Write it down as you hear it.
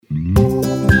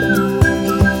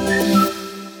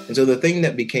And so the thing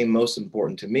that became most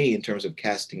important to me in terms of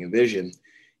casting a vision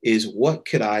is what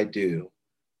could I do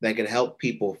that could help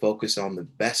people focus on the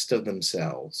best of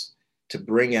themselves to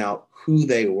bring out who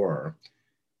they were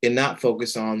and not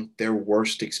focus on their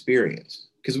worst experience.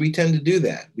 Because we tend to do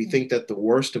that. We think that the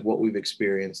worst of what we've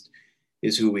experienced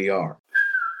is who we are.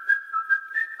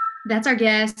 That's our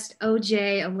guest,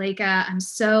 OJ Oleka. I'm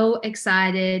so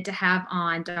excited to have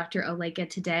on Dr. Oleka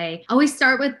today. I always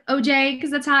start with OJ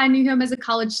because that's how I knew him as a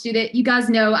college student. You guys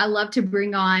know I love to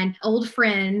bring on old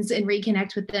friends and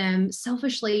reconnect with them.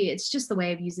 Selfishly, it's just the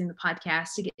way of using the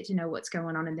podcast to get to know what's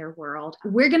going on in their world.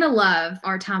 We're going to love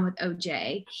our time with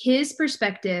OJ. His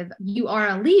perspective, you are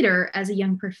a leader as a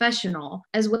young professional,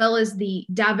 as well as the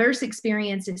diverse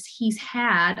experiences he's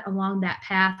had along that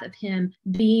path of him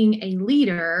being a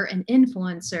leader. An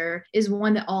influencer is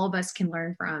one that all of us can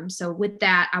learn from. So with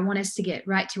that, I want us to get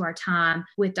right to our time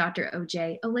with Dr.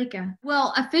 OJ Oleka.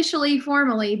 Well, officially,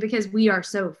 formally, because we are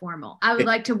so formal, I would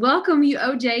like to welcome you,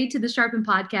 OJ, to the Sharpen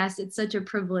Podcast. It's such a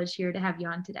privilege here to have you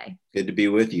on today. Good to be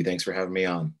with you. Thanks for having me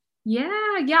on. Yeah.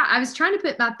 I was trying to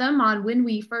put my thumb on when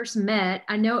we first met.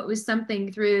 I know it was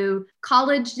something through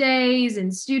college days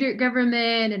and student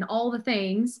government and all the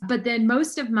things. But then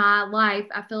most of my life,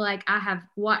 I feel like I have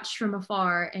watched from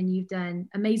afar and you've done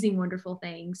amazing, wonderful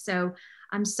things. So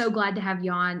I'm so glad to have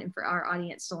you on and for our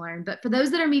audience to learn. But for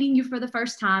those that are meeting you for the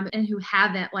first time and who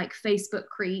haven't like Facebook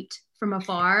creeped from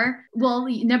afar, well,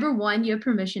 number one, you have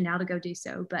permission now to go do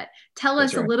so, but tell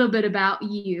us a little bit about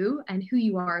you and who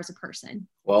you are as a person.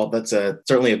 Well, that's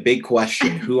certainly a big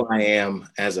question, who I am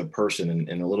as a person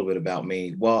and a little bit about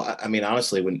me. Well, I mean,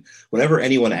 honestly, whenever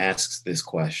anyone asks this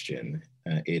question,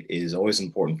 it is always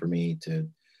important for me to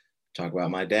talk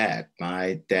about my dad.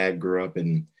 My dad grew up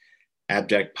in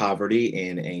abject poverty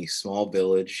in a small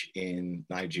village in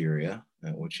Nigeria,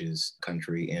 which is a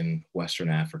country in Western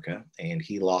Africa. And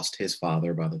he lost his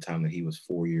father by the time that he was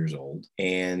 4 years old.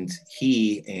 And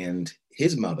he and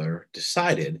his mother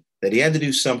decided that he had to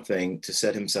do something to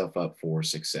set himself up for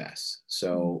success.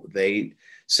 So they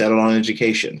settled on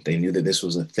education. They knew that this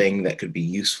was a thing that could be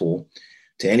useful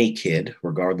to any kid,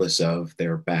 regardless of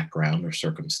their background or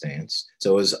circumstance.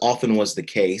 So as often was the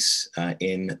case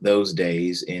in those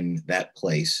days in that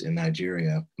place in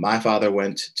Nigeria, my father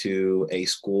went to a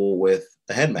school with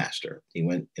a headmaster. He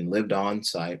went and lived on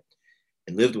site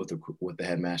and lived with the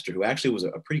headmaster, who actually was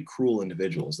a pretty cruel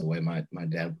individual, is the way my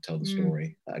dad would tell the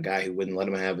story. A guy who wouldn't let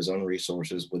him have his own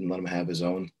resources, wouldn't let him have his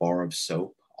own bar of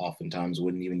soap, oftentimes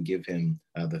wouldn't even give him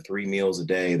the 3 meals a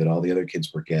day that all the other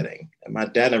kids were getting. And my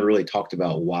dad never really talked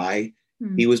about why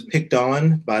he was picked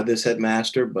on by this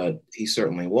headmaster, but he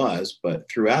certainly was. But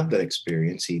throughout that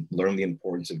experience, he learned the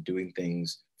importance of doing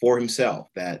things for himself,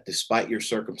 that despite your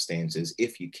circumstances,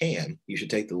 if you can, you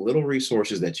should take the little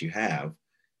resources that you have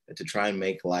to try and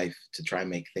make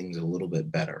things a little bit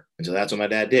better. And so that's what my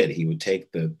dad did. He would take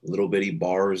the little bitty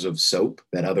bars of soap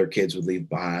that other kids would leave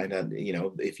behind.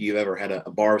 If you've ever had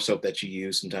a bar of soap that you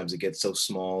use, sometimes it gets so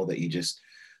small that you just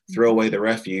throw away the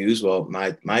refuse. Well,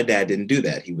 my dad didn't do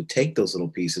that. He would take those little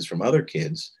pieces from other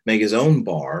kids, make his own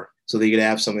bar so that he could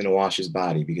have something to wash his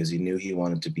body, because he knew he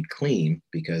wanted to be clean,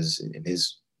 because in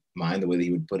his mind, the way that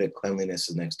he would put it, cleanliness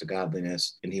is next to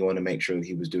godliness. And he wanted to make sure that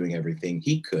he was doing everything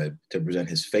he could to present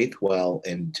his faith well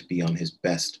and to be on his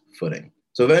best footing.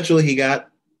 So eventually he got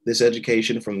this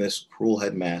education from this cruel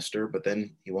headmaster, but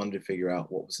then he wanted to figure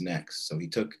out what was next. So he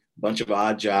took a bunch of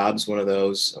odd jobs. One of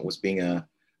those was being a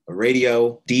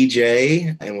radio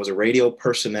DJ and was a radio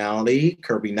personality.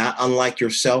 Kirby, not unlike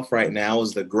yourself right now,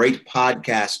 is the great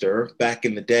podcaster. Back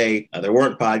in the day, there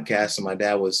weren't podcasts, and my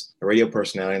dad was a radio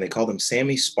personality, and they called him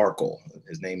Sammy Sparkle.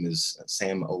 His name is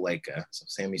Sam Oleka. So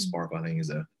Sammy Sparkle, I think, is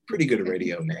a pretty good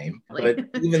radio name. But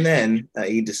even then,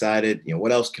 he decided,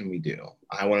 what else can we do?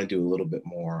 I want to do a little bit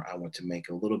more. I want to make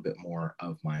a little bit more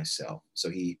of myself. So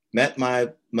he met my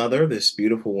mother, this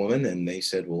beautiful woman, and they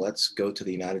said, well, let's go to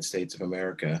the United States of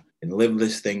America and live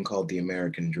this thing called the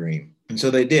American dream. And so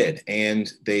they did.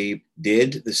 And they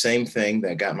did the same thing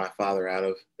that got my father out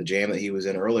of the jam that he was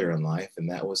in earlier in life, and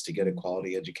that was to get a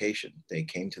quality education. They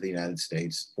came to the United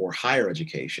States for higher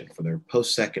education, for their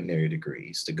post-secondary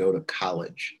degrees, to go to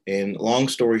college. And long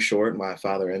story short, my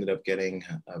father ended up getting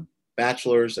a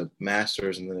bachelor's, a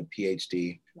master's, and then a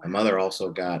PhD. My mother also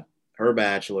got her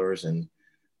bachelor's and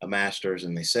a master's,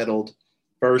 and they settled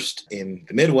first in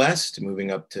the Midwest,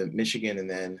 moving up to Michigan, and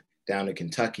then down to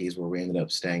Kentucky is where we ended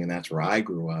up staying, and that's where I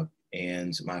grew up.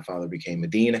 And my father became a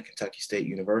dean at Kentucky State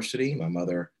University. My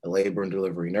mother, a labor and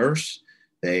delivery nurse.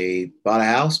 They bought a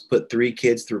house, put 3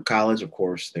 kids through college, of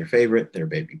course, their favorite, their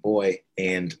baby boy,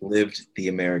 and lived the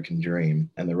American dream.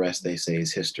 And the rest, they say,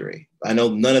 is history. I know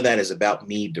none of that is about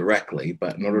me directly,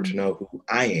 but in order to know who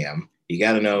I am, you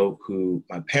got to know who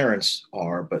my parents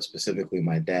are, but specifically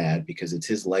my dad, because it's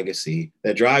his legacy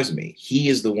that drives me. He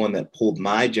is the one that pulled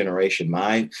my generation,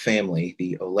 my family,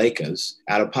 the Olekas,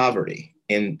 out of poverty.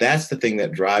 And that's the thing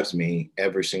that drives me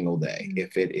every single day.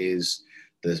 If it is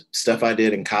the stuff I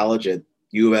did in college at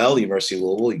U of L, the University of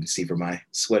Louisville, you can see from my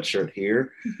sweatshirt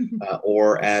here,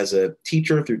 or as a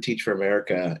teacher through Teach for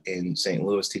America in St.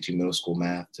 Louis, teaching middle school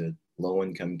math to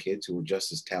low-income kids who were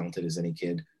just as talented as any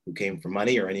kid who came from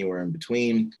money or anywhere in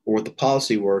between, or with the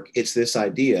policy work, it's this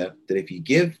idea that if you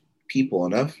give people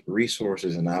enough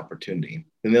resources and opportunity,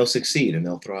 then they'll succeed and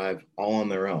they'll thrive all on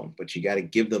their own. But you got to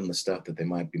give them the stuff that they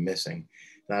might be missing.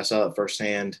 And I saw that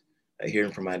firsthand,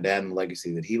 hearing from my dad and the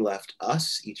legacy that he left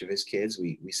us, each of his kids.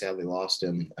 We sadly lost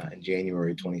him in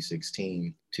January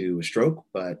 2016 to a stroke,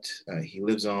 but he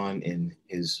lives on in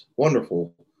his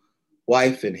wonderful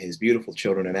wife and his beautiful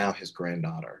children, and now his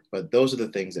granddaughter. But those are the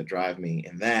things that drive me.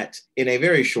 And that, in a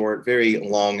very short, very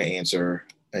long answer,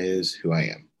 is who I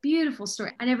am. Beautiful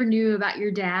story. I never knew about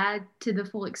your dad to the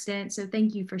full extent. So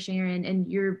thank you for sharing. And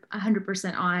you're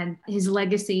 100% on. His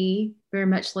legacy very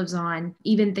much lives on.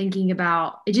 Even thinking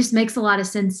about, it just makes a lot of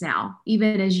sense now.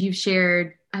 Even as you've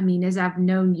shared, I mean, as I've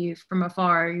known you from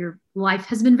afar, your life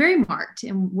has been very marked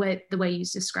in the way you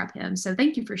describe him. So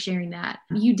thank you for sharing that.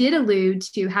 You did allude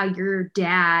to how your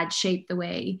dad shaped the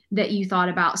way that you thought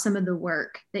about some of the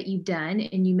work that you've done.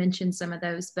 And you mentioned some of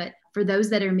those, but for those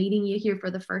that are meeting you here for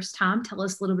the first time, tell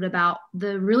us a little bit about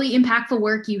the really impactful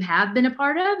work you have been a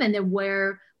part of, and then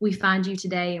where we find you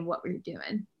today and what we're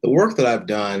doing. The work that I've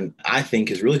done, I think,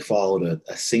 has really followed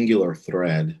a singular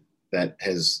thread that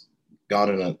has gone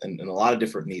in a lot of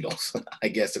different needles, I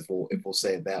guess, if we'll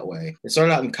say it that way. It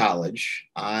started out in college.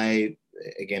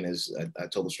 Again, as I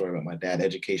told the story about my dad,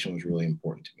 education was really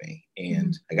important to me.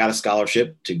 And I got a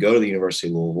scholarship to go to the University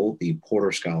of Louisville, the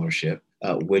Porter Scholarship,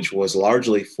 which was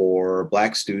largely for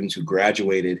Black students who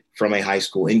graduated from a high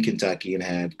school in Kentucky and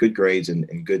had good grades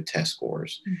and good test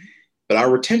scores. But our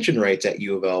retention rates at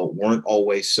U of L weren't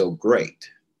always so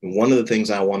great. And one of the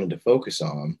things I wanted to focus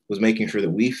on was making sure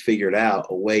that we figured out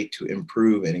a way to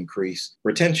improve and increase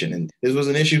retention. And this was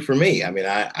an issue for me. I mean,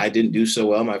 I didn't do so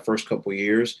well my first couple of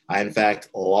years. I, in fact,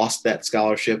 lost that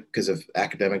scholarship because of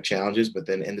academic challenges, but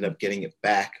then ended up getting it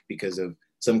back because of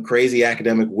some crazy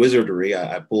academic wizardry.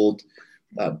 I pulled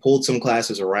some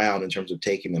classes around in terms of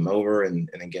taking them over and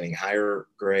then getting higher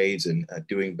grades and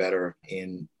doing better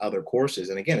in other courses.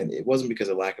 And again, it wasn't because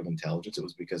of lack of intelligence. It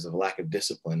was because of a lack of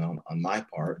discipline on my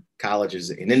part. College is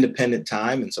an independent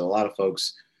time. And so a lot of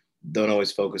folks don't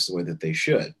always focus the way that they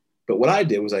should. But what I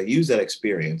did was I used that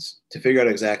experience to figure out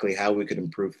exactly how we could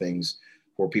improve things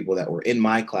for people that were in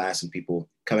my class and people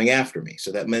coming after me.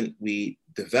 So that meant we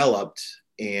developed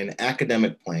in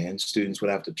academic plans. Students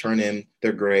would have to turn in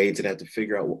their grades and have to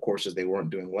figure out what courses they weren't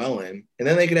doing well in. And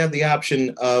then they could have the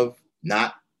option of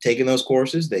not taking those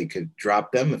courses. They could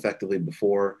drop them effectively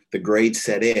before the grades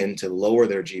set in to lower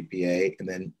their GPA and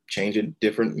then change a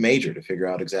different major to figure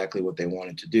out exactly what they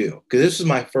wanted to do. Because this was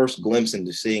my first glimpse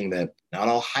into seeing that not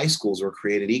all high schools were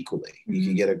created equally. You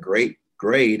can get a great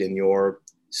grade in your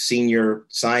senior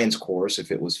science course if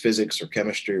it was physics or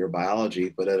chemistry or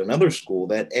biology, but at another school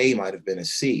that A might have been a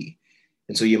C.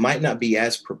 And so you might not be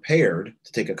as prepared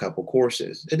to take a couple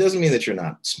courses. It doesn't mean that you're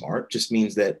not smart, it just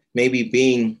means that maybe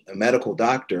being a medical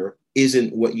doctor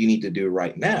isn't what you need to do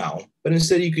right now, but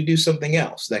instead you could do something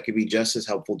else that could be just as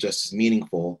helpful, just as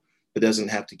meaningful, but doesn't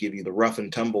have to give you the rough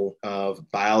and tumble of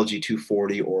biology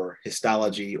 240 or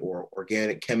histology or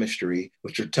organic chemistry,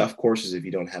 which are tough courses if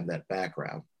you don't have that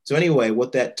background. So anyway,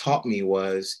 what that taught me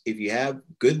was if you have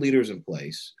good leaders in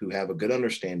place who have a good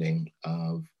understanding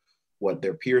of what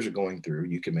their peers are going through,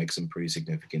 you can make some pretty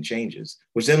significant changes,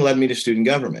 which then led me to student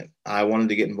government. I wanted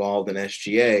to get involved in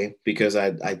SGA because I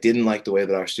didn't like the way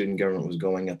that our student government was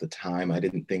going at the time. I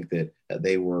didn't think that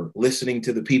they were listening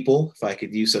to the people, if I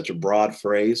could use such a broad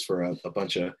phrase for a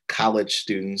bunch of college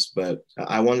students, but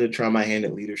I wanted to try my hand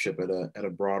at leadership at a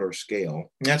broader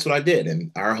scale. And that's what I did.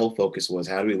 And our whole focus was,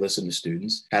 how do we listen to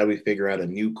students? How do we figure out a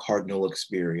new cardinal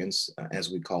experience,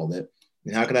 as we called it?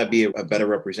 And how could I be a better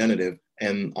representative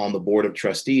and on the board of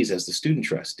trustees as the student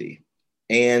trustee?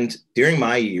 And during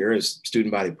my year as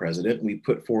student body president, we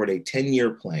put forward a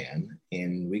 10-year plan,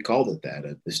 and we called it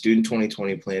that, the Student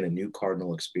 2020 Plan, a new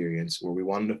cardinal experience, where we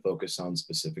wanted to focus on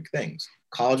specific things: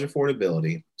 college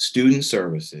affordability, student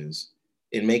services,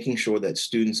 and making sure that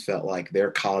students felt like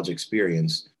their college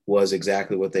experience was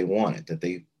exactly what they wanted, that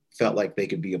they felt like they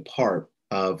could be a part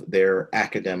of their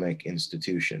academic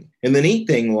institution. And the neat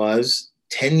thing was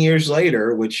 10 years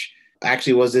later, which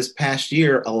actually was this past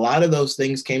year, a lot of those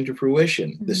things came to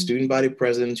fruition. The student body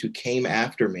presidents who came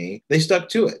after me, they stuck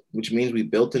to it, which means we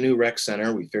built a new rec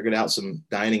center. We figured out some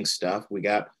dining stuff. We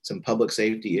got some public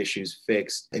safety issues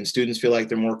fixed, and students feel like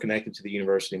they're more connected to the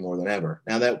university more than ever.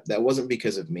 Now, that wasn't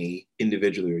because of me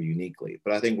individually or uniquely,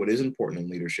 but I think what is important in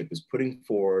leadership is putting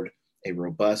forward a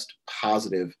robust,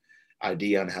 positive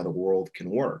idea on how the world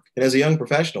can work. And as a young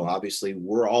professional, obviously,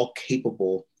 we're all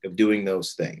capable of doing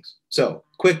those things. So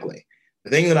quickly, the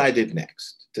thing that I did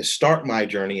next to start my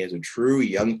journey as a true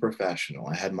young professional,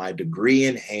 I had my degree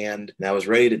in hand and I was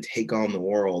ready to take on the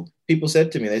world. People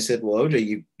said to me, they said, well,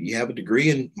 OJ, you have a degree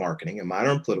in marketing, a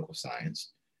minor in political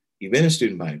science. You've been a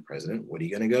student body president. What are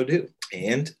you going to go do?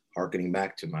 And hearkening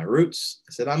back to my roots,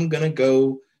 I said, I'm going to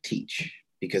go teach,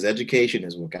 because education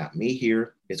is what got me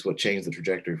here. It's what changed the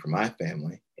trajectory for my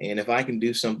family. And if I can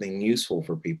do something useful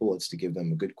for people, it's to give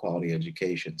them a good quality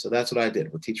education. So that's what I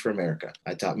did with Teach for America.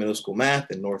 I taught middle school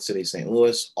math in North City, St.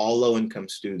 Louis, all low-income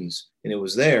students. And it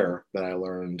was there that I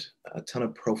learned a ton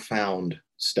of profound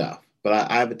stuff.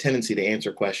 But I have a tendency to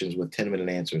answer questions with 10-minute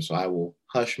answers, so I will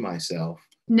hush myself.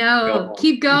 No,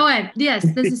 keep going. Yes,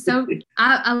 this is so,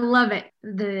 I love it.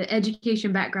 The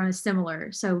education background is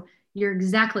similar. So you're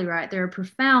exactly right. There are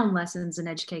profound lessons in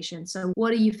education. So what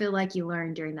do you feel like you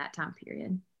learned during that time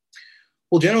period?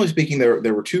 Well, generally speaking,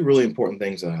 there were two really important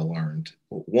things that I learned.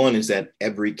 One is that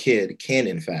every kid can,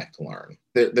 in fact, learn.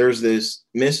 There's this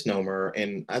misnomer,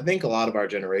 and I think a lot of our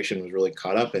generation was really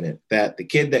caught up in it, that the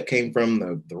kid that came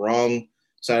from the wrong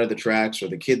side of the tracks, or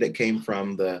the kid that came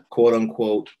from the quote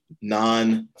unquote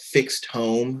non-fixed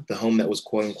home, the home that was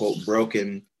quote unquote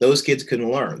broken, those kids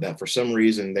couldn't learn, that for some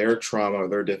reason their trauma or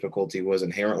their difficulty was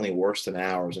inherently worse than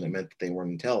ours, and it meant that they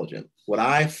weren't intelligent. What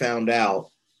I found out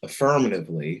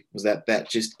affirmatively was that that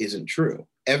just isn't true.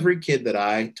 Every kid that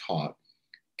I taught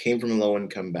came from a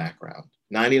low-income background.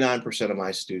 99% of my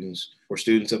students were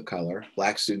students of color,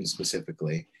 Black students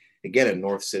specifically, again, in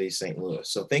North City, St. Louis.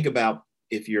 So think about,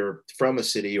 if you're from a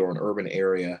city or an urban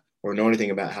area, or know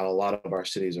anything about how a lot of our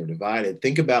cities are divided,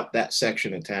 think about that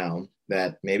section of town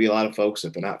that maybe a lot of folks,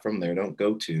 if they're not from there, don't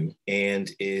go to,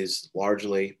 and is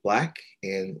largely Black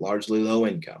and largely low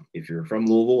income. If you're from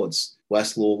Louisville, it's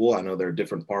West Louisville. I know there are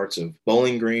different parts of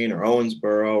Bowling Green or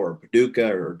Owensboro or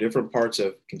Paducah or different parts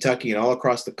of Kentucky and all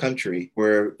across the country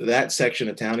where that section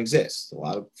of town exists. A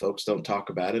lot of folks don't talk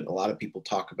about it. A lot of people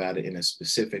talk about it in a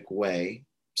specific way,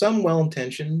 some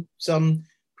well-intentioned, some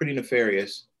pretty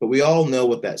nefarious, but we all know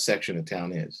what that section of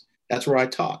town is. That's where I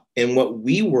taught. And what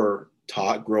we were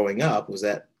taught growing up was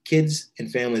that kids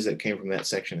and families that came from that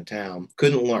section of town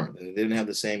couldn't learn. They didn't have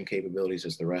the same capabilities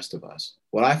as the rest of us.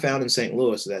 What I found in St.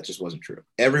 Louis, that just wasn't true.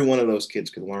 Every one of those kids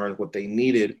could learn. What they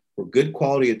needed were good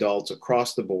quality adults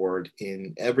across the board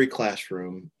in every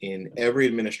classroom, in every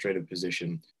administrative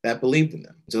position that believed in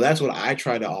them. So that's what I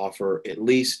try to offer, at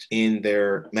least in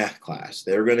their math class.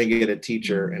 They're going to get a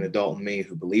teacher, an adult in me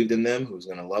who believed in them, who was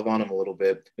going to love on them a little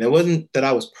bit. And it wasn't that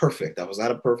I was perfect. I was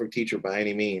not a perfect teacher by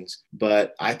any means.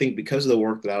 But I think because of the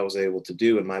work that I was able to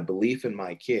do and my belief in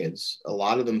my kids, a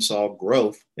lot of them saw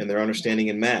growth in their understanding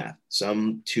in math.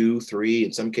 Some 2, 3,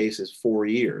 in some cases 4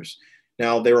 years.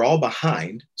 Now, they were all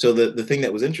behind. So the thing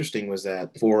that was interesting was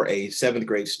that for a 7th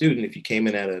grade student, if you came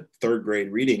in at a 3rd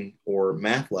grade reading or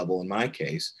math level, in my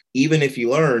case, even if you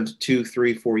learned 2,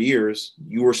 3, 4 years,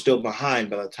 you were still behind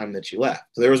by the time that you left.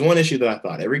 So there was one issue that I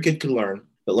thought every kid could learn,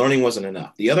 but learning wasn't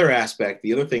enough. The other aspect,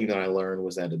 the other thing that I learned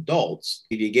was that adults,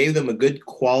 if you gave them a good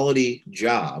quality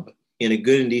job in a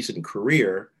good and decent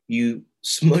career, you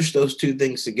smush those two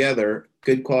things together,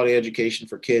 good quality education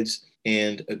for kids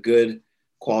and a good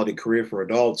quality career for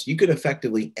adults, you could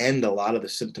effectively end a lot of the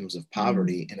symptoms of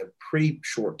poverty in a pretty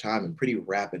short time, in pretty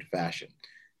rapid fashion.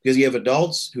 Because you have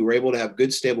adults who are able to have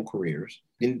good, stable careers,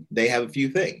 and they have a few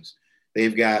things.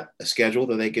 They've got a schedule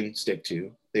that they can stick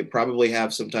to. They probably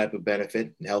have some type of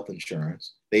benefit and health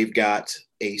insurance. They've got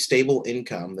a stable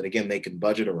income that, again, they can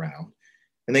budget around.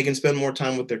 And they can spend more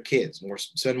time with their kids,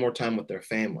 spend more time with their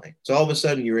family. So all of a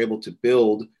sudden, you're able to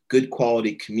build good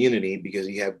quality community because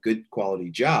you have good quality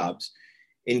jobs,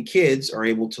 and kids are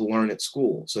able to learn at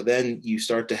school. So then you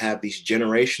start to have these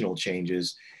generational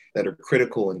changes that are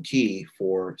critical and key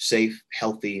for safe,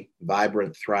 healthy,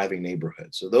 vibrant, thriving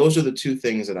neighborhoods. So those are the two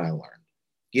things that I learned.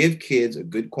 Give kids a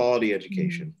good quality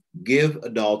education. Give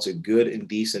adults a good and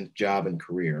decent job and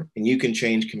career, and you can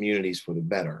change communities for the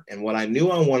better. And what I knew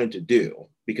I wanted to do,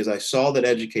 because I saw that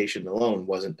education alone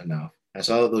wasn't enough, I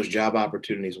saw that those job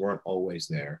opportunities weren't always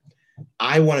there,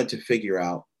 I wanted to figure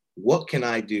out what can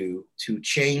I do to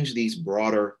change these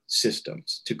broader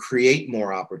systems, to create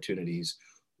more opportunities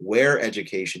where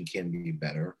education can be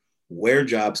better, where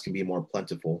jobs can be more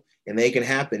plentiful, and they can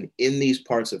happen in these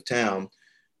parts of town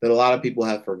that a lot of people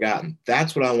have forgotten.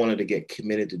 That's what I wanted to get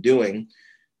committed to doing. And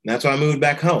that's why I moved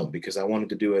back home, because I wanted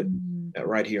to do it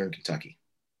right here in Kentucky.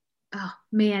 Oh,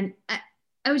 man.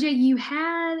 OJ, you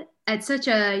had at such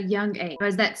a young age,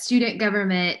 as that student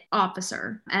government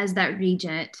officer, as that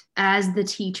regent, as the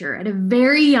teacher, at a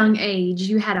very young age,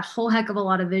 you had a whole heck of a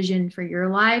lot of vision for your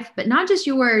life, but not just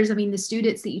yours. I mean, the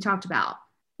students that you talked about,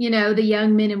 the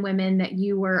young men and women that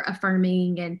you were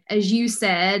affirming. And as you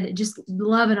said, just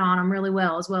loving on them really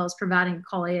well as providing a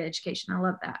quality education. I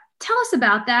love that. Tell us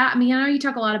about that. I mean, I know you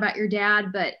talk a lot about your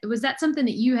dad, but was that something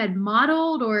that you had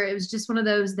modeled, or it was just one of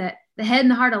those that the head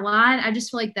and the heart align? I just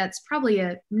feel like that's probably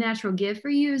a natural gift for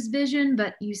you as vision,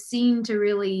 but you seem to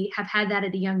really have had that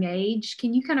at a young age.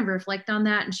 Can you kind of reflect on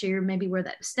that and share maybe where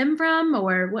that stemmed from,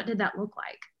 or what did that look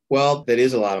like? Well, that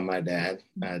is a lot of my dad,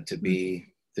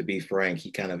 to be frank.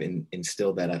 He kind of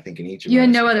instilled that, I think, in each of us. You had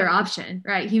no other option,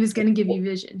 right? He was going to give you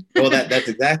vision. Well, that's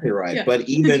exactly right. Yeah. But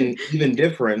even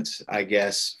different, I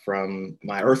guess, from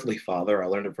my earthly father, I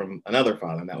learned it from another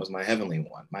father, and that was my heavenly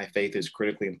one. My faith is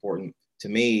critically important to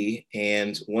me.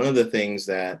 And one of the things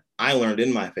that I learned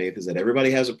in my faith is that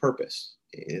everybody has a purpose.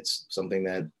 It's something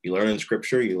that you learn in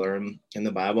scripture, you learn in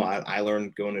the Bible. I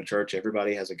learned going to church.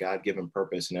 Everybody has a God-given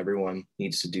purpose and everyone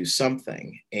needs to do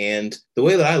something. And the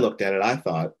way that I looked at it, I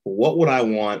thought, what would I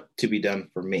want to be done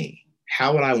for me?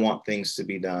 How would I want things to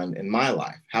be done in my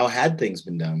life? How had things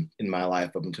been done in my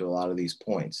life up until a lot of these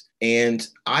points? And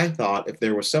I thought if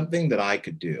there was something that I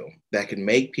could do that could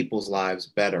make people's lives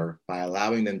better by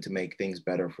allowing them to make things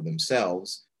better for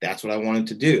themselves, that's what I wanted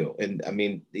to do. And I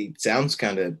mean, it sounds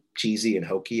kind of cheesy and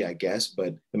hokey, I guess,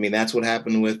 but I mean, that's what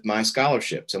happened with my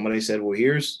scholarship. Somebody said, well,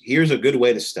 here's a good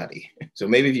way to study. So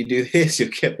maybe if you do this, you'll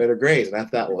get better grades. And I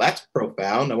thought, well, that's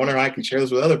profound. I wonder how I can share this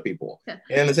with other people. Yeah.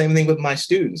 And the same thing with my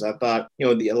students. I thought,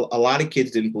 a lot of kids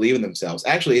didn't believe in themselves.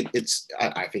 Actually, it's,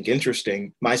 I think,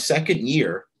 interesting. My second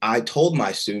year, I told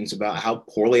my students about how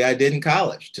poorly I did in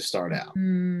college to start out.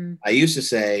 I used to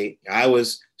say I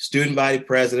was student body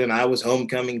president, I was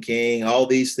homecoming king, all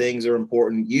these things are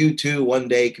important. You too one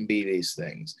day can be these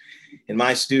things. And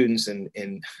my students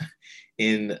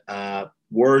in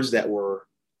words that were,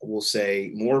 we'll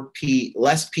say,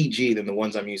 less PG than the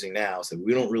ones I'm using now, said,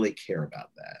 we don't really care about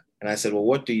that. And I said, well,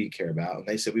 what do you care about? And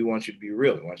they said, we want you to be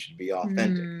real. We want you to be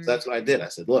authentic. So that's what I did. I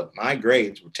said, look, my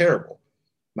grades were terrible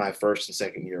my first and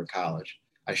second year of college.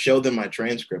 I showed them my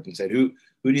transcript and said, who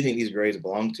do you think these grades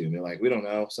belong to? And they're like, we don't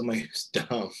know. Somebody who's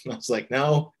dumb. And I was like,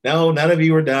 no, none of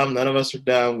you are dumb. None of us are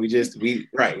dumb. We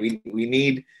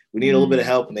need a little bit of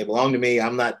help, and they belong to me.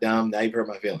 I'm not dumb. Now you've hurt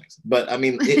my feelings. But I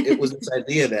mean, it was this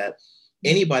idea that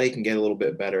anybody can get a little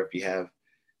bit better if you have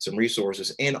some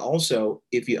resources. And also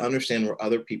if you understand where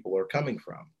other people are coming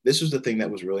from. This was the thing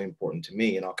that was really important to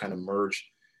me. And I'll kind of merge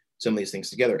some of these things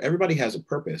together. Everybody has a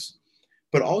purpose,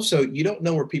 but also you don't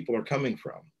know where people are coming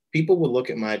from. People would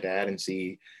look at my dad and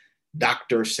see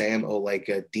Dr. Sam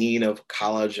Oleka, Dean of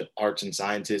College of Arts and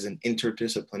Sciences and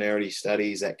Interdisciplinary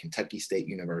Studies at Kentucky State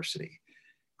University.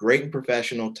 Great and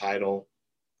professional title,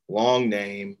 long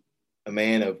name, a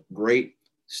man of great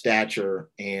stature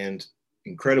and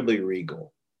incredibly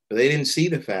regal. But they didn't see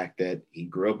the fact that he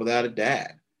grew up without a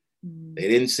dad. They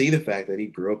didn't see the fact that he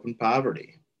grew up in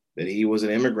poverty, that he was an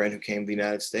immigrant who came to the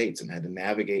United States and had to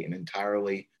navigate an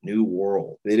entirely new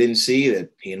world. They didn't see that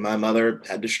he and my mother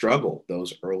had to struggle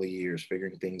those early years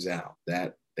figuring things out,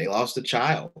 that they lost a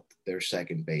child, their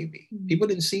second baby. People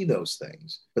didn't see those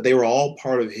things, but they were all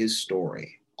part of his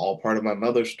story, all part of my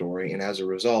mother's story, and as a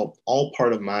result, all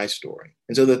part of my story.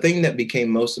 And so the thing that became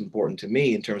most important to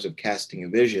me in terms of casting a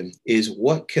vision is,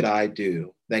 what could I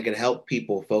do that could help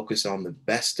people focus on the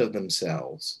best of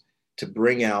themselves to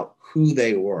bring out who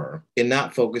they were and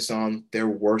not focus on their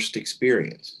worst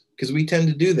experience? Because we tend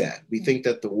to do that. We think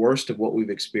that the worst of what we've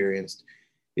experienced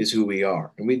is who we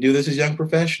are. And we do this as young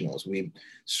professionals. We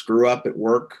screw up at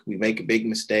work. We make a big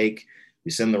mistake.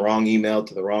 We send the wrong email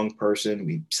to the wrong person.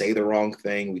 We say the wrong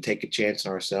thing. We take a chance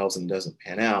on ourselves and it doesn't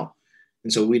pan out.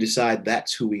 And so we decide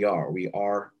that's who we are. We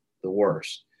are the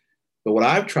worst. But what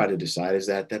I've tried to decide is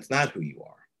that that's not who you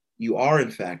are. You are,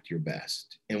 in fact, your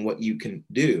best. And what you can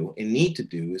do and need to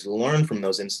do is learn from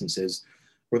those instances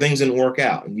where things didn't work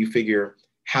out. And you figure,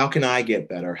 how can I get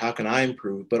better? How can I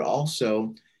improve? But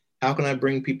also, how can I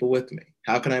bring people with me?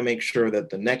 How can I make sure that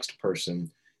the next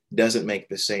person doesn't make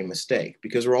the same mistake?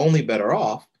 Because we're only better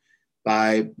off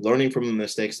by learning from the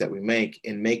mistakes that we make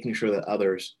and making sure that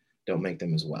others don't make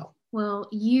them as well. Well,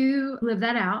 you live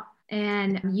that out.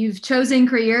 And you've chosen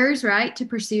careers, right, to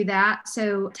pursue that.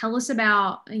 So tell us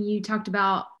about, you talked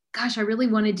about, gosh, I really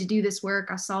wanted to do this work.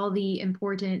 I saw the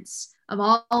importance of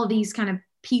all of these kind of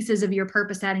pieces of your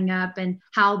purpose adding up and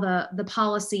how the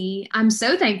policy. I'm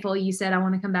so thankful you said I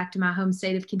want to come back to my home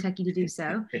state of Kentucky to do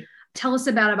so. Tell us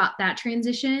about that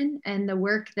transition and the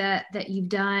work that you've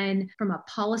done from a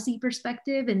policy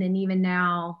perspective, and then even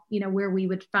now, where we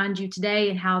would find you today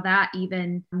and how that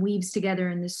even weaves together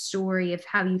in this story of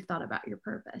how you've thought about your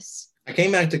purpose. I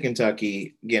came back to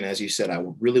Kentucky, again, as you said, I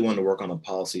really wanted to work on the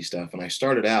policy stuff. And I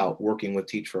started out working with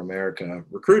Teach for America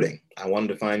recruiting. I wanted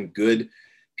to find good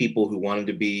people who wanted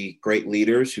to be great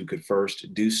leaders who could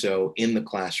first do so in the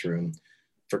classroom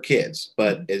for kids.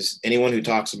 But as anyone who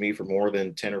talks to me for more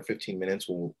than 10 or 15 minutes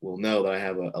will know that I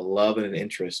have a love and an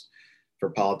interest for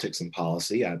politics and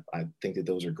policy. I think that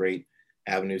those are great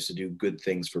avenues to do good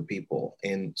things for people.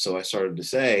 And so I started to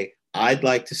say, I'd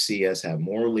like to see us have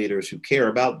more leaders who care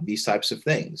about these types of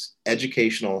things: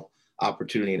 educational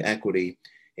opportunity and equity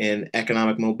and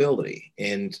economic mobility.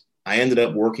 And I ended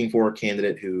up working for a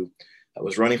candidate who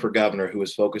was running for governor who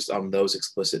was focused on those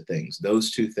explicit things,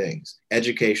 those two things: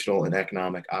 educational and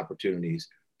economic opportunities,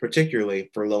 particularly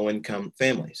for low-income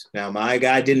families. Now, my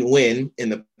guy didn't win in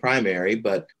the primary,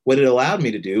 but what it allowed me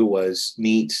to do was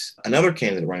meet another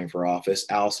candidate running for office,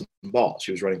 Allison Ball.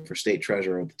 She was running for state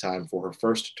treasurer at the time for her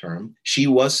first term. She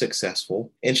was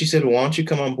successful. And she said, well, why don't you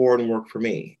come on board and work for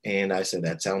me? And I said,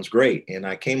 that sounds great. And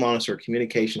I came on as her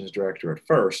communications director at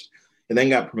first, and then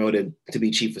got promoted to be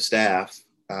chief of staff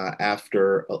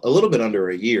after a little bit under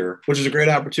a year, which was a great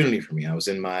opportunity for me. I was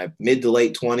in my mid to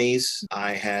late 20s.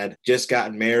 I had just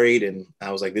gotten married, and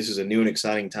I was like, this is a new and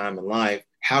exciting time in life.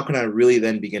 How can I really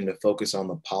then begin to focus on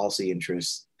the policy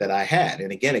interests that I had?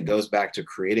 And again, it goes back to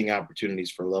creating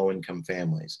opportunities for low-income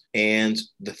families. And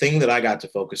the thing that I got to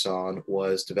focus on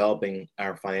was developing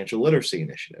our financial literacy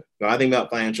initiative. When I think about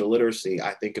financial literacy,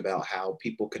 I think about how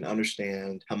people can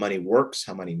understand how money works,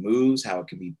 how money moves, how it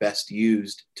can be best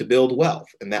used to build wealth.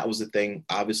 And that was the thing,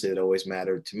 obviously, that always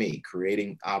mattered to me: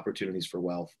 creating opportunities for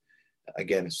wealth,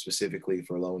 again, specifically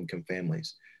for low-income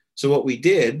families. So what we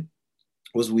did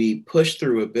was we pushed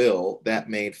through a bill that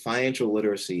made financial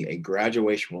literacy a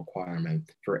graduation requirement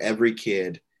for every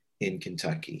kid in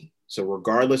Kentucky. So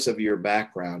regardless of your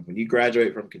background, when you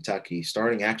graduate from Kentucky,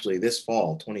 starting actually this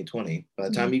fall, 2020, by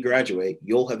the time you graduate,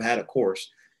 you'll have had a course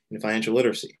in financial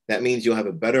literacy. That means you'll have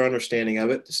a better understanding of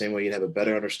it, the same way you'd have a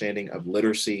better understanding of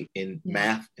literacy in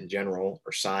math in general,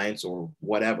 or science, or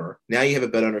whatever. Now you have a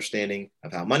better understanding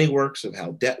of how money works, of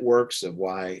how debt works, of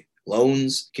why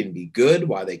loans can be good,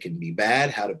 why they can be bad,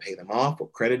 how to pay them off,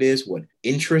 what credit is, what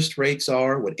interest rates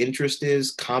are, what interest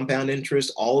is, compound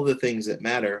interest, all of the things that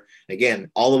matter.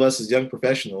 Again, all of us as young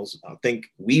professionals, I think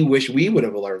we wish we would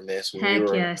have learned this when we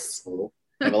were in school.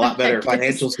 Have a lot better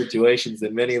financial situations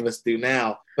than many of us do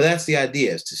now. But that's the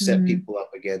idea, is to set people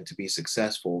up again to be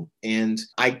successful. And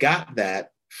I got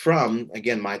that from,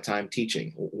 again, my time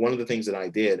teaching. One of the things that I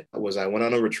did was I went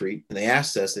on a retreat, and they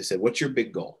asked us, they said, what's your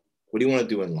big goal? What do you want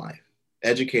to do in life?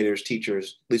 Educators,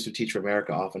 teachers, at least with Teach for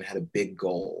America, often had a big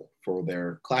goal for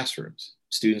their classrooms.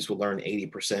 Students would learn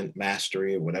 80%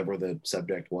 mastery or whatever the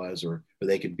subject was, or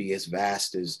they could be as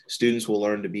vast as students will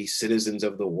learn to be citizens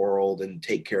of the world and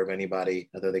take care of anybody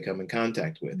that they come in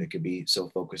contact with. It could be so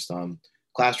focused on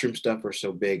classroom stuff or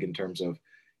so big in terms of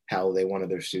how they wanted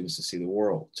their students to see the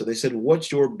world. So they said, what's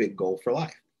your big goal for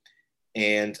life?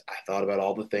 And I thought about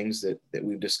all the things that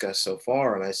we've discussed so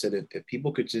far. And I said, if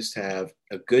people could just have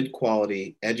a good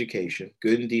quality education,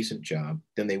 good and decent job,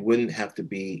 then they wouldn't have to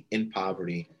be in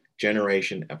poverty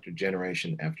generation after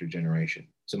generation after generation.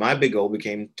 So my big goal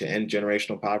became to end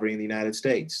generational poverty in the United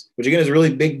States, which again is a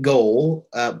really big goal.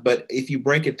 But if you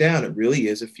break it down, it really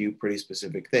is a few pretty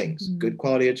specific things: good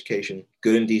quality education,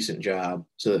 good and decent job,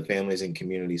 so that families and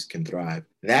communities can thrive.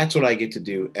 That's what I get to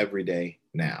do every day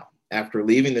now. After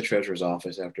leaving the treasurer's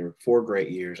office after 4 great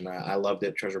years, and I loved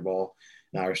it, Treasurer Ball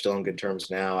and I are still on good terms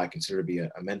now. I consider to be a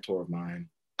mentor of mine.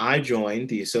 I joined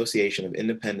the Association of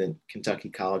Independent Kentucky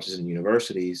Colleges and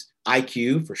Universities,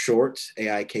 IQ for short,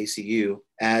 AIKCU,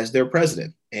 as their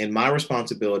president. And my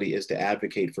responsibility is to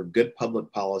advocate for good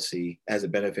public policy as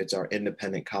it benefits our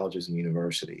independent colleges and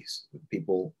universities.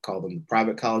 People call them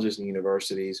private colleges and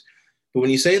universities. But when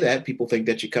you say that, people think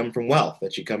that you come from wealth,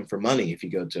 that you come from money if you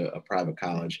go to a private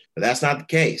college. But that's not the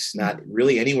case, not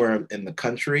really anywhere in the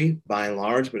country by and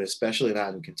large, but especially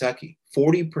not in Kentucky.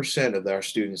 40% of our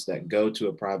students that go to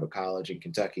a private college in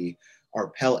Kentucky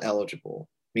are Pell eligible,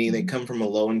 meaning they come from a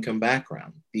low-income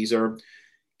background. These are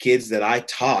kids that I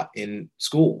taught in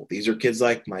school. These are kids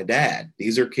like my dad.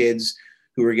 These are kids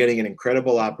who are getting an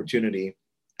incredible opportunity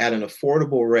at an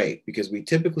affordable rate, because we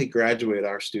typically graduate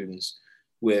our students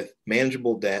with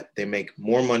manageable debt. They make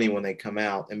more money when they come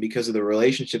out. And because of the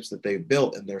relationships that they've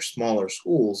built in their smaller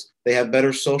schools, they have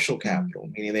better social capital,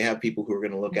 meaning they have people who are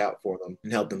going to look out for them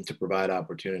and help them to provide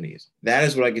opportunities. That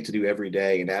is what I get to do every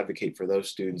day and advocate for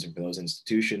those students and for those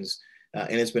institutions.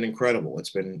 And it's been incredible. It's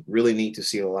been really neat to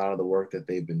see a lot of the work that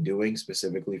they've been doing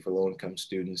specifically for low-income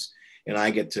students. And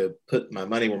I get to put my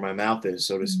money where my mouth is,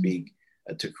 so to speak,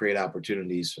 to create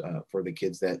opportunities for the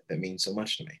kids that mean so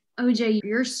much to me. OJ,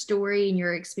 your story and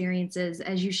your experiences,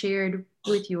 as you shared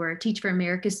with your Teach for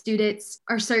America students,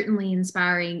 are certainly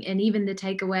inspiring. And even the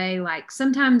takeaway, like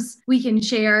sometimes we can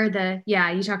share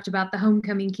you talked about the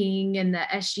homecoming king and the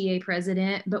SGA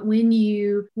president, but when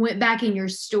you went back in your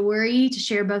story to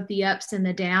share both the ups and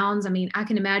the downs, I mean, I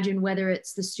can imagine whether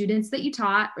it's the students that you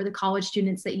taught or the college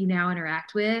students that you now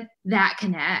interact with, that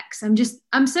connects.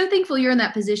 I'm so thankful you're in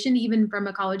that position, even from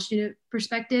a college student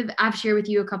perspective. I've shared with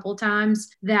you a couple of times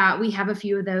that we have a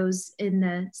few of those in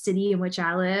the city in which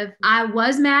I live. I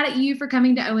was mad at you for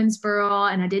coming to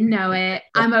Owensboro and I didn't know it.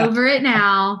 I'm over it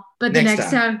now, but the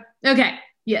next time. Okay.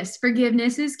 Yes.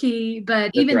 Forgiveness is key,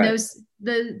 but that's even right.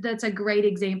 That's a great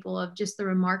example of just the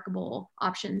remarkable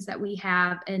options that we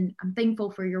have. And I'm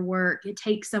thankful for your work. It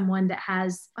takes someone that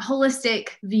has a holistic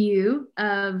view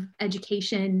of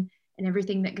education and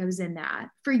everything that goes in that.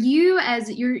 For you,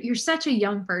 as you're such a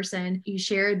young person, you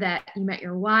shared that you met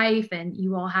your wife and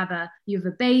you have a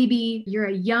baby. You're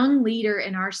a young leader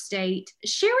in our state.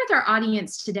 Share with our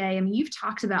audience today. I mean, you've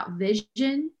talked about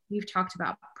vision, you've talked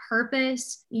about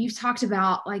purpose, you've talked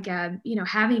about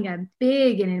having a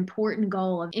big and important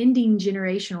goal of ending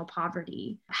generational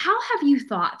poverty. How have you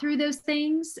thought through those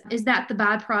things? Is that the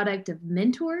byproduct of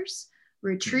mentors,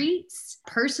 retreats,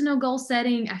 personal goal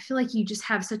setting? I feel like you just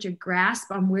have such a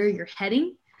grasp on where you're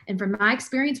heading. And from my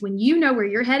experience, when you know where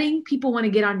you're heading, people want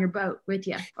to get on your boat with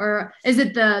you. Or is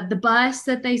it the bus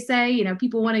that they say,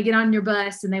 people want to get on your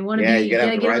bus and they want to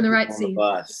get on the right seat.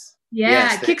 Bus. Yeah,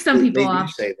 yes, kick some people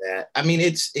off. Say that. I mean,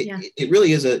 it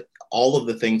really is all of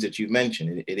the things that you've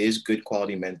mentioned. It is good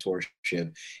quality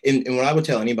mentorship. And what I would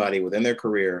tell anybody within their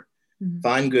career,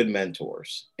 find good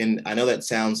mentors. And I know that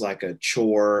sounds like a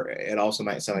chore. It also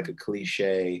might sound like a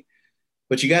cliche,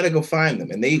 but you got to go find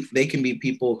them. And they can be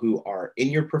people who are in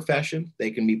your profession.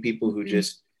 They can be people who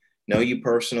just know you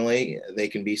personally. They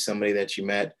can be somebody that you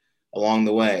met along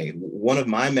the way. One of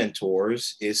my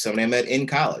mentors is somebody I met in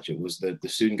college. It was the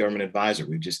student government advisor.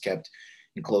 We just kept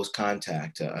in close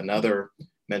contact. Another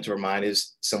mentor of mine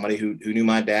is somebody who knew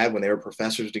my dad when they were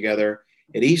professors together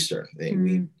at Eastern.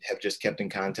 We have just kept in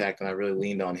contact, and I really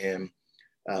leaned on him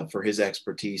for his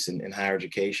expertise in higher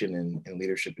education and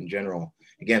leadership in general.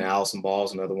 Again, Allison Ball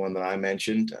is another one that I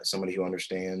mentioned, somebody who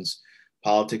understands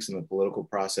politics and the political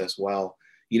process well.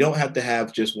 You don't have to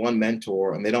have just one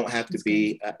mentor, and they don't have to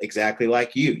be exactly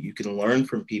like you. You can learn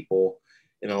from people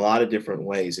in a lot of different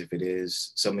ways. If it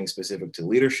is something specific to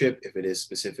leadership, if it is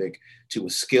specific to a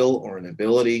skill or an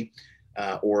ability,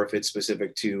 or if it's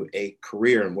specific to a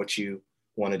career and what you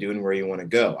want to do and where you want to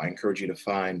go. I encourage you to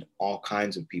find all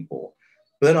kinds of people.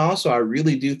 But then also, I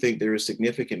really do think there is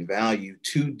significant value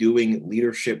to doing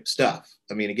leadership stuff.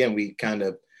 I mean, again, we kind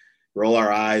of roll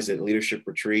our eyes at leadership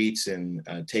retreats and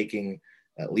taking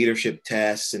leadership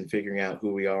tests and figuring out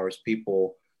who we are as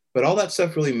people. But all that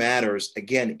stuff really matters,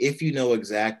 again, if you know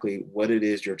exactly what it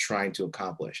is you're trying to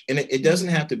accomplish. And it doesn't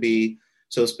have to be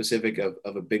so specific of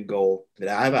a big goal that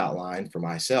I've outlined for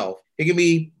myself. It can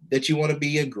be that you want to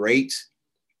be a great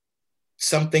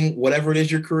something, whatever it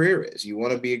is your career is. You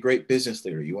want to be a great business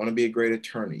leader. You want to be a great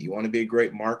attorney. You want to be a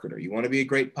great marketer. You want to be a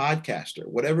great podcaster.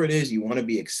 Whatever it is you want to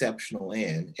be exceptional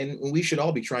in. And we should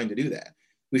all be trying to do that.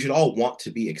 We should all want to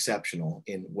be exceptional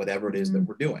in whatever it is that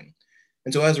we're doing.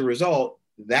 And so as a result,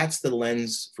 that's the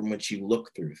lens from which you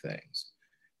look through things.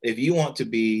 If you want to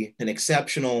be an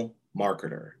exceptional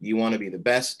marketer, you want to be the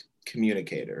best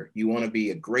communicator, you want to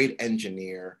be a great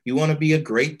engineer, you want to be a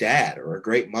great dad or a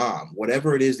great mom,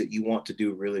 whatever it is that you want to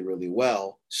do really, really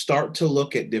well, start to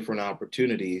look at different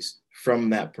opportunities from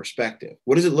that perspective.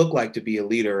 What does it look like to be a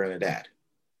leader and a dad?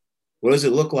 What does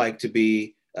it look like to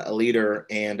be a leader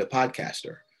and a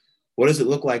podcaster? What does it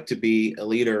look like to be a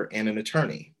leader and an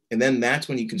attorney? And then that's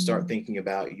when you can start thinking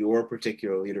about your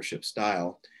particular leadership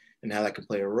style and how that can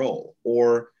play a role.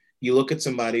 Or you look at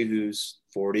somebody who's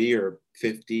 40 or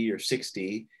 50 or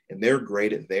 60 and they're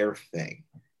great at their thing.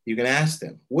 You can ask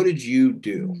them, what did you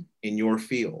do in your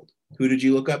field? Who did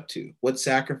you look up to? What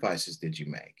sacrifices did you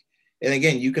make? And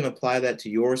again, you can apply that to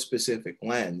your specific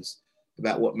lens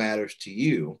about what matters to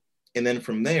you. And then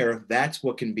from there, that's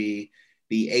what can be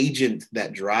the agent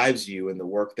that drives you in the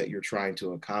work that you're trying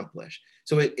to accomplish.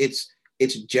 So it's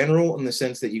general in the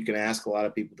sense that you can ask a lot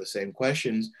of people the same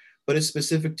questions, but it's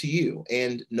specific to you.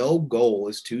 And no goal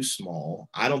is too small.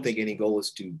 I don't think any goal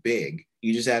is too big.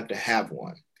 You just have to have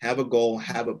one. Have a goal,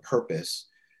 have a purpose.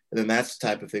 And then that's the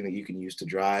type of thing that you can use to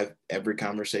drive every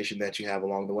conversation that you have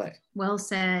along the way. Well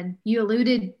said. You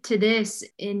alluded to this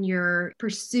in your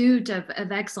pursuit of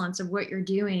excellence of what you're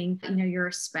doing. You know, you're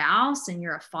a spouse and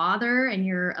you're a father and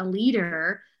you're a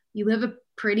leader. You live a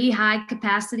pretty high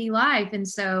capacity life. And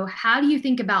so how do you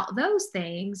think about those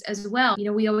things as well? You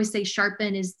know, we always say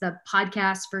Sharpen is the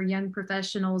podcast for young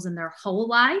professionals in their whole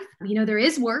life. You know, there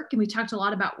is work, and we talked a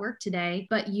lot about work today,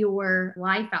 but your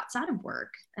life outside of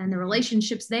work and the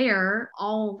relationships there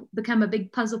all become a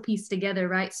big puzzle piece together,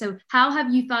 right? So how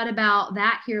have you thought about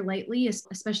that here lately,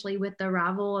 especially with the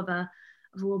arrival of a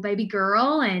little baby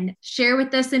girl, and share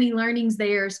with us any learnings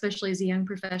there, especially as a young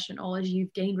professional, as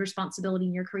you've gained responsibility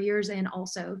in your careers and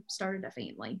also started a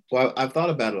family? Well, I've thought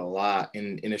about it a lot.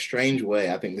 In a strange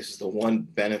way, I think this is the one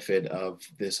benefit of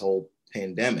this whole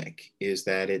pandemic, is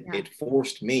that it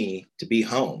forced me to be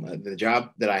home. The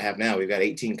job that I have now, we've got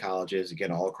 18 colleges,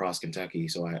 again, all across Kentucky.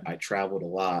 So I traveled a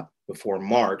lot before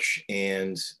March,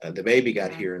 and the baby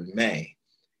got here in May.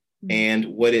 And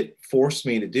what it forced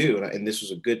me to do, and this was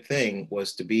a good thing,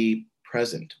 was to be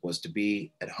present, was to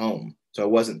be at home. So I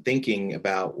wasn't thinking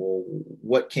about, well,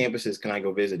 what campuses can I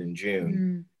go visit in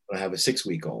June when I have a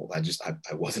 6-week-old?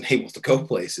 I wasn't able to go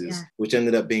places, which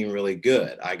ended up being really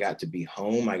good. I got to be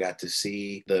home. I got to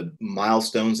see the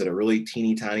milestones that are really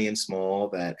teeny tiny and small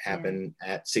that happen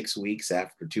at 6 weeks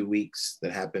after 2 weeks,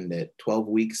 that happened at 12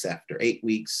 weeks after 8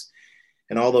 weeks.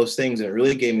 And all those things. And it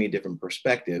really gave me a different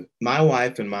perspective. My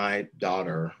wife and my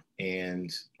daughter and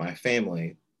my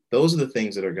family, those are the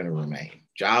things that are going to remain.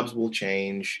 Jobs will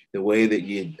change. The way that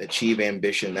you achieve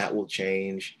ambition, that will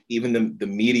change. Even the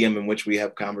medium in which we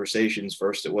have conversations,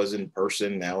 first it was in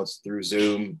person, now it's through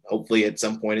Zoom. Hopefully at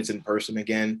some point it's in person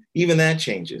again. Even that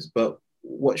changes. But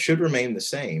what should remain the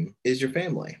same is your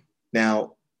family.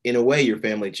 Now, in a way, your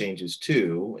family changes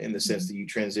too, in the sense that you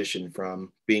transition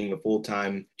from being a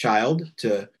full-time child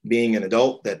to being an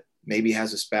adult that maybe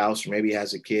has a spouse, or maybe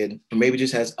has a kid, or maybe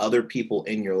just has other people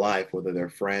in your life, whether they're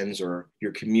friends or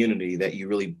your community, that you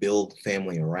really build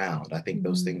family around. I think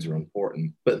those things are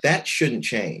important, but that shouldn't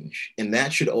change. And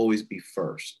that should always be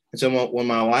first. And so when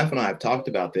my wife and I have talked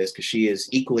about this, because she is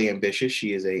equally ambitious,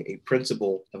 she is a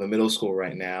principal of a middle school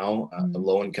right now, of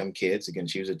low-income kids. Again,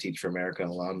 she was a Teach for America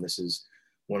alum. This is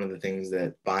one of the things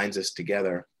that binds us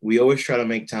together. We always try to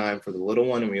make time for the little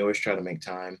one, and we always try to make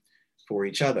time for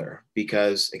each other,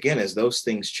 because again, as those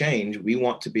things change, we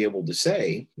want to be able to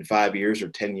say in 5 years or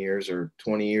 10 years or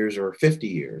 20 years or 50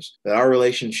 years that our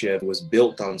relationship was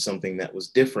built on something that was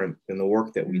different than the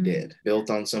work that we did, built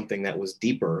on something that was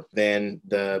deeper than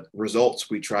the results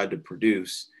we tried to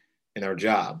produce in our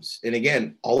jobs. And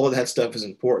again, all of that stuff is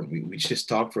important. We just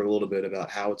talked for a little bit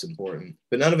about how it's important,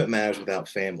 but none of it matters without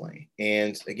family.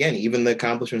 And again, even the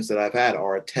accomplishments that I've had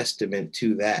are a testament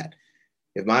to that.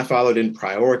 If my father didn't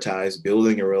prioritize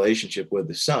building a relationship with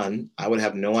the son, I would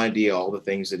have no idea all the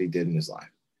things that he did in his life.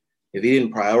 If he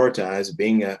didn't prioritize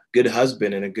being a good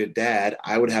husband and a good dad,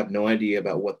 I would have no idea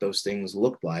about what those things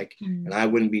looked like. And I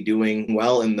wouldn't be doing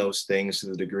well in those things to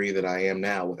the degree that I am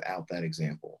now without that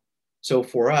example. So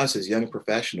for us as young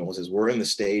professionals, as we're in the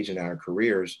stage in our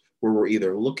careers where we're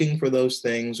either looking for those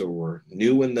things, or we're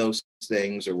new in those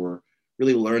things, or we're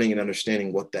really learning and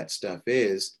understanding what that stuff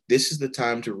is, this is the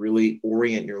time to really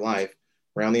orient your life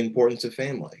around the importance of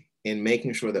family, and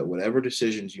making sure that whatever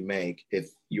decisions you make, if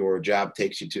your job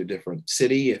takes you to a different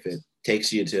city, if it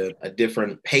takes you to a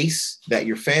different pace, that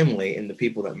your family and the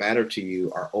people that matter to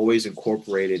you are always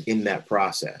incorporated in that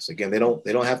process. Again, they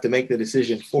don't have to make the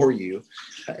decision for you.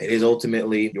 It is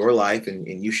ultimately your life, and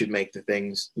you should make the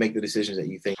decisions that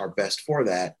you think are best for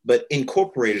that. But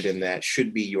incorporated in that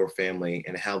should be your family,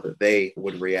 and how that they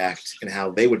would react and how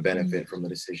they would benefit from the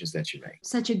decisions that you make.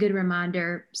 Such a good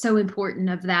reminder. So important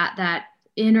of that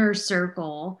inner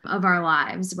circle of our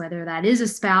lives, whether that is a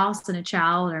spouse and a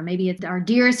child, or maybe it's our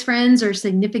dearest friends or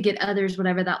significant others,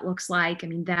 whatever that looks like. I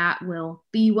mean, that will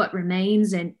be what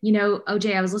remains. And, you know,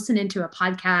 OJ, I was listening to a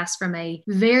podcast from a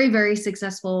very, very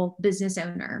successful business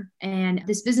owner. And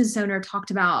this business owner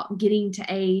talked about getting to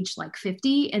age like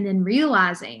 50 and then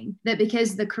realizing that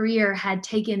because the career had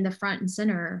taken the front and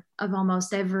center of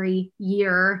almost every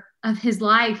year of his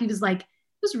life, he was like,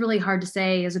 it was really hard to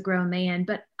say as a grown man,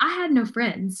 but I had no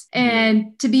friends.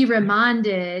 And to be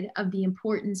reminded of the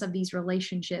importance of these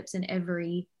relationships in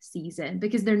every season,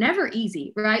 because they're never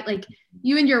easy, right? Like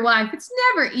you and your wife, it's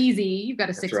never easy. You've got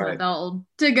a 6-month-old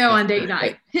to go on date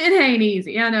night. It ain't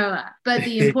easy. I know that. But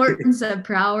the importance of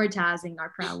prioritizing our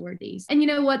priorities. And you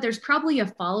know what? There's probably a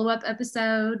follow-up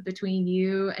episode between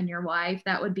you and your wife.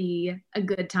 That would be a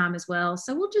good time as well.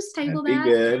 So we'll just table that.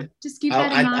 Good. Just keep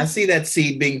that in mind. I see that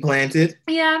seed being planted.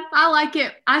 Yeah, I like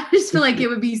it. I just feel like it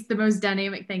would be the most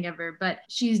dynamic thing ever. But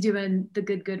she's doing the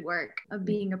good work of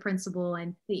being a principal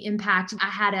and the impact. I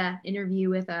had an interview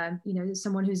with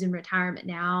someone who's in retirement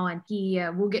now, and he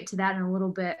we'll get to that in a little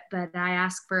bit. But I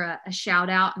asked for a shout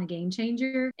out and a game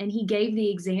changer, and he gave the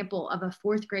example of a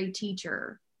 4th grade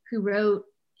teacher who wrote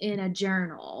in a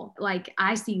journal, like,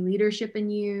 I see leadership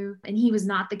in you. And he was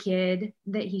not the kid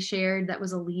that he shared that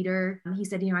was a leader. He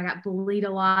said, I got bullied a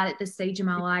lot at this stage of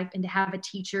my life, and to have a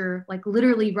teacher like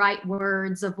literally write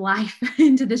words of life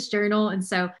into this journal. And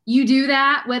so you do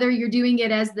that, whether you're doing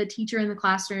it as the teacher in the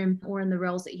classroom or in the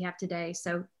roles that you have today.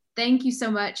 So thank you so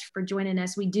much for joining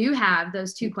us. We do have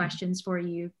those 2 questions for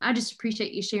you. I just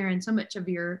appreciate you sharing so much of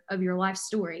your life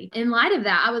story. In light of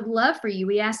that, I would love for you,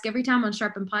 we ask every time on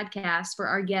Sharpen Podcast for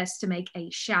our guests to make a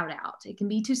shout out. It can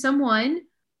be to someone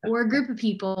or a group of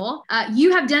people.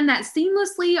 You have done that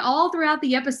seamlessly all throughout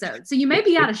the episode. So you may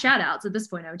be out of shout outs at this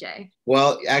point, OJ.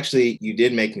 Well, actually, you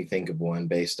did make me think of one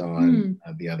based on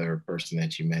the other person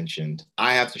that you mentioned.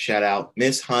 I have to shout out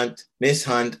Miss Hunt. Miss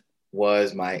Hunt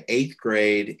was my 8th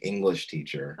grade English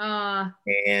teacher.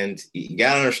 And you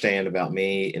got to understand about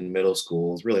me in middle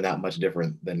school, it's really not much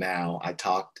different than now. I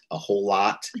talked a whole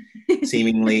lot,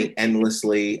 seemingly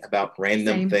endlessly, about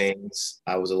random things.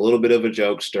 I was a little bit of a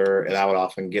jokester, and I would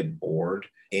often get bored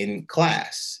in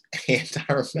class. And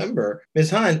I remember Miss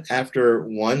Hunt, after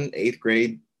one 8th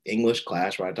grade English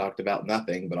class where I talked about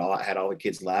nothing, but I had all the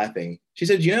kids laughing, she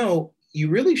said, you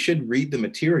really should read the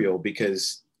material,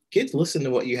 because kids listen to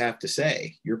what you have to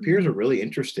say. Your peers are really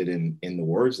interested in the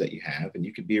words that you have, and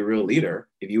you could be a real leader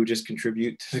if you would just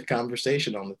contribute to the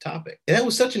conversation on the topic. And that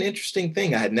was such an interesting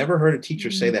thing. I had never heard a teacher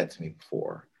say that to me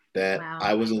before, that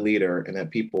I was a leader and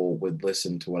that people would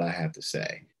listen to what I had to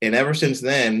say. And ever since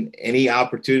then, any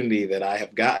opportunity that I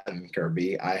have gotten,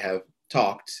 Kirby, I have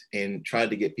talked and tried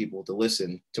to get people to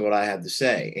listen to what I had to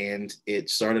say. And it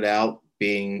started out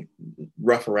being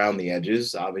rough around the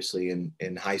edges, obviously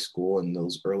in high school and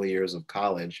those early years of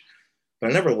college. But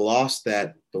I never lost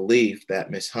that belief that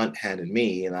Miss Hunt had in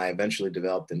me, and I eventually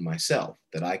developed in myself,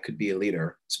 that I could be a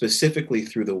leader specifically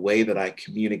through the way that I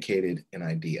communicated an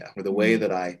idea or the way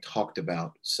that I talked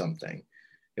about something.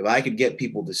 If I could get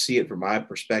people to see it from my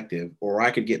perspective, or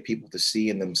I could get people to see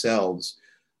in themselves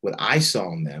what I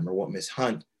saw in them or what Miss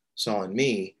Hunt saw in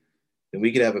me, then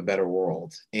we could have a better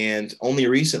world. And only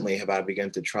recently have I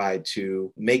begun to try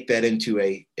to make that into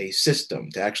a system,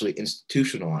 to actually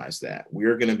institutionalize that.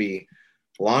 We're going to be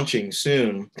launching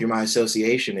soon through my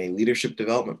association a leadership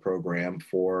development program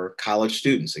for college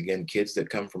students. Again, kids that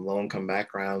come from low-income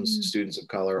backgrounds, students of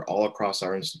color, all across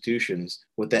our institutions,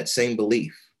 with that same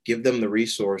belief. Give them the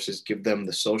resources, give them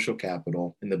the social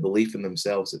capital and the belief in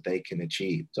themselves that they can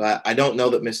achieve. So I don't know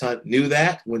that Miss Hunt knew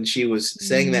that when she was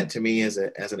saying that to me as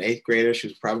an 8th grader. She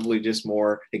was probably just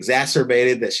more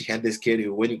exacerbated that she had this kid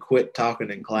who wouldn't quit talking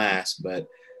in class. But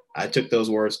I took those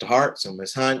words to heart. So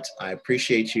Miss Hunt, I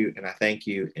appreciate you and I thank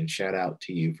you, and shout out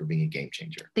to you for being a game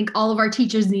changer. I think all of our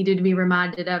teachers needed to be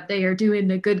reminded of they are doing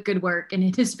the good work, and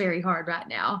it is very hard right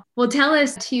now. Well, tell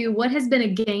us too, what has been a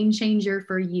game changer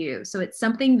for you? So it's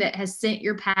something that has sent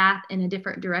your path in a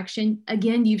different direction.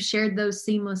 Again, you've shared those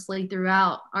seamlessly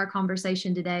throughout our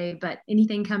conversation today, but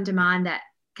anything come to mind that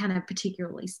kind of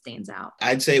particularly stands out?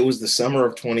 I'd say it was the summer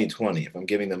of 2020. If I'm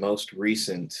giving the most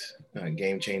recent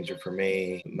game changer for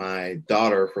me, my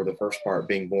daughter, for the first part,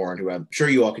 being born, who I'm sure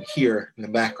you all could hear in the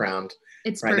background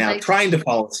now, trying to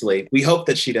fall asleep. We hope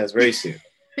that she does very soon.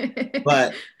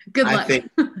 But good luck. I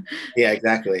think, yeah,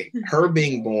 exactly. Her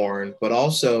being born, but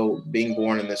also being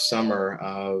born in the summer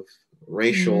of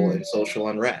racial and social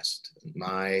unrest.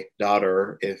 My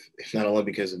daughter, if not only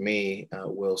because of me,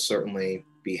 will certainly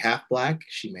be half Black.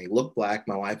 She may look Black.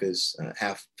 My wife is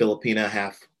half Filipina,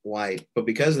 half white. But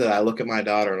because of that, I look at my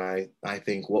daughter and I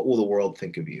think, what will the world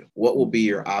think of you? What will be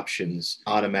your options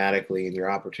automatically and your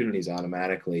opportunities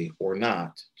automatically or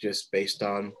not, just based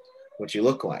on what you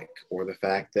look like, or the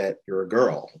fact that you're a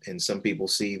girl. And some people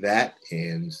see that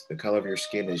and the color of your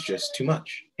skin is just too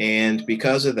much. And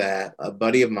because of that, a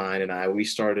buddy of mine and I, we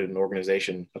started an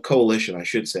organization, a coalition, I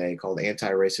should say, called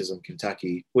Anti-Racism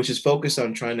Kentucky, which is focused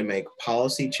on trying to make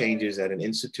policy changes at an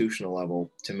institutional level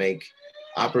to make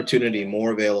opportunity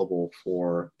more available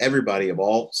for everybody of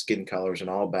all skin colors and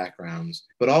all backgrounds,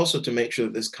 but also to make sure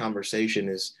that this conversation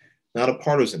is not a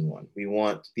partisan one. We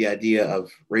want the idea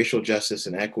of racial justice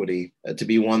and equity to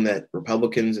be one that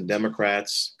Republicans and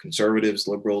Democrats, conservatives,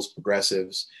 liberals,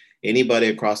 progressives, anybody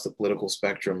across the political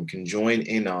spectrum can join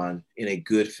in on in a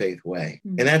good faith way.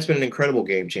 And that's been an incredible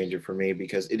game changer for me,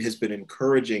 because it has been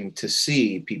encouraging to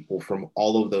see people from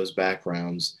all of those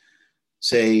backgrounds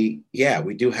say, yeah,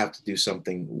 we do have to do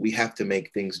something. We have to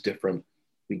make things different.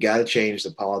 We got to change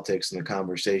the politics and the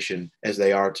conversation as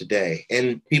they are today.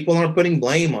 And people aren't putting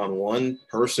blame on one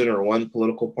person or one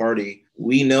political party.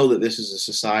 We know that this is a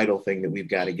societal thing that we've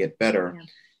got to get better. Yeah.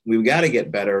 We've got to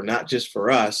get better, not just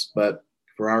for us, but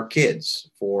for our kids,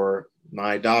 for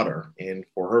my daughter and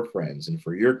for her friends and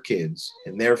for your kids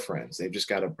and their friends. They've just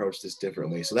got to approach this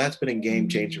differently. So that's been a game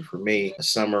changer for me,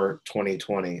 summer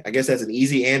 2020. I guess that's an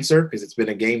easy answer because it's been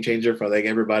a game changer for, I think,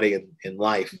 everybody in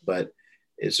life, but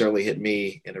it certainly hit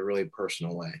me in a really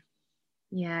personal way.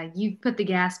 Yeah, you put the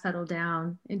gas pedal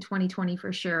down in 2020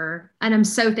 for sure. And I'm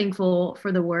so thankful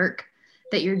for the work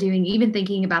that you're doing, even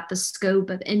thinking about the scope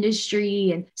of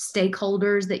industry and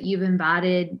stakeholders that you've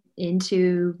invited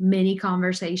into many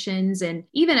conversations. And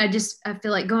even I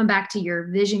feel like going back to your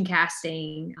vision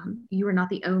casting, you were not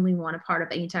the only one a part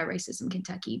of Anti-Racism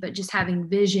Kentucky, but just having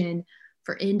vision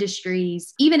for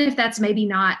industries, even if that's maybe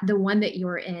not the one that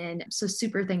you're in. So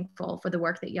super thankful for the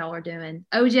work that y'all are doing.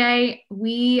 OJ,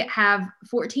 we have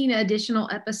 14 additional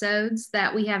episodes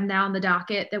that we have now on the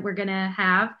docket that we're going to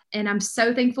have. And I'm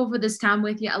so thankful for this time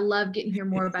with you. I love getting to hear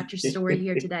more about your story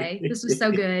here today. This was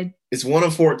so good. It's one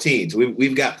of 14. So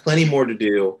we've got plenty more to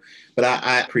do, but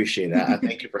I appreciate that. I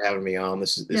thank you for having me on.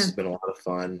 This has been a lot of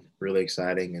fun, really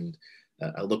exciting. And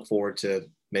I look forward to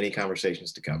many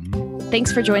conversations to come.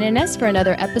 Thanks for joining us for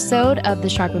another episode of the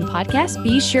Sharpen Podcast.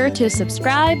 Be sure to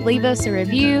subscribe, leave us a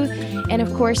review, and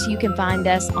of course, you can find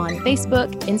us on Facebook,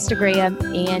 Instagram,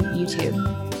 and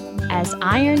YouTube. As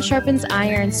iron sharpens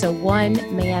iron, so one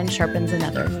man sharpens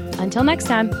another. Until next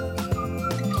time.